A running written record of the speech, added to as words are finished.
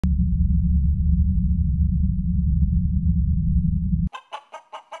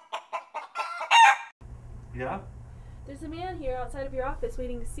Yeah? There's a man here outside of your office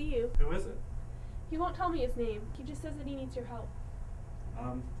waiting to see you. Who is it? He won't tell me his name. He just says that he needs your help.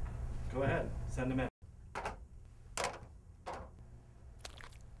 Go ahead. Send him in.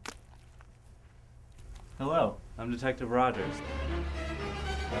 Hello, I'm Detective Rogers.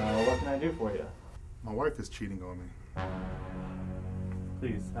 What can I do for you? My wife is cheating on me.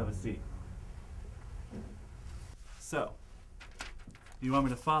 Please, have a seat. So, you want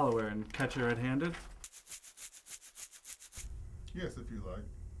me to follow her and catch her red-handed? Yes, if you like.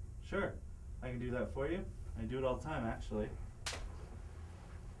 Sure, I can do that for you. I do it all the time, actually.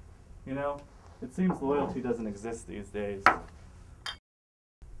 You know, it seems loyalty doesn't exist these days.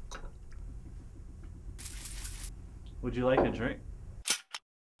 Would you like a drink?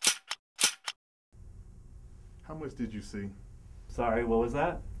 How much did you see? Sorry, what was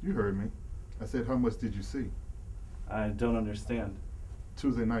that? You heard me. I said, how much did you see? I don't understand.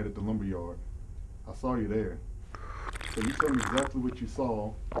 Tuesday night at the lumberyard. I saw you there. So you tell me exactly what you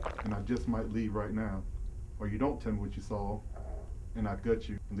saw, and I just might leave right now. Or you don't tell me what you saw, and I gut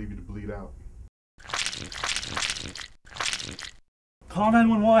you and leave you to bleed out. Call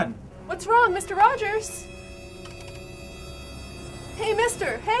 911! What's wrong, Mr. Rogers? Hey,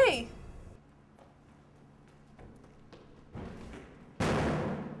 mister, hey!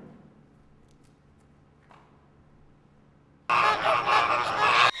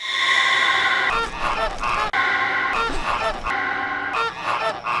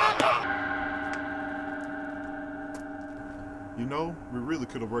 You know, we really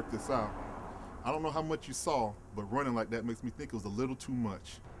could have worked this out. I don't know how much you saw, but running like that makes me think it was a little too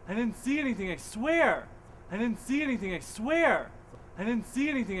much. I didn't see anything, I swear! I didn't see anything, I swear! I didn't see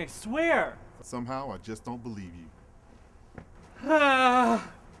anything, I swear! Somehow, I just don't believe you.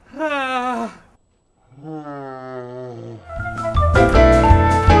 Ah.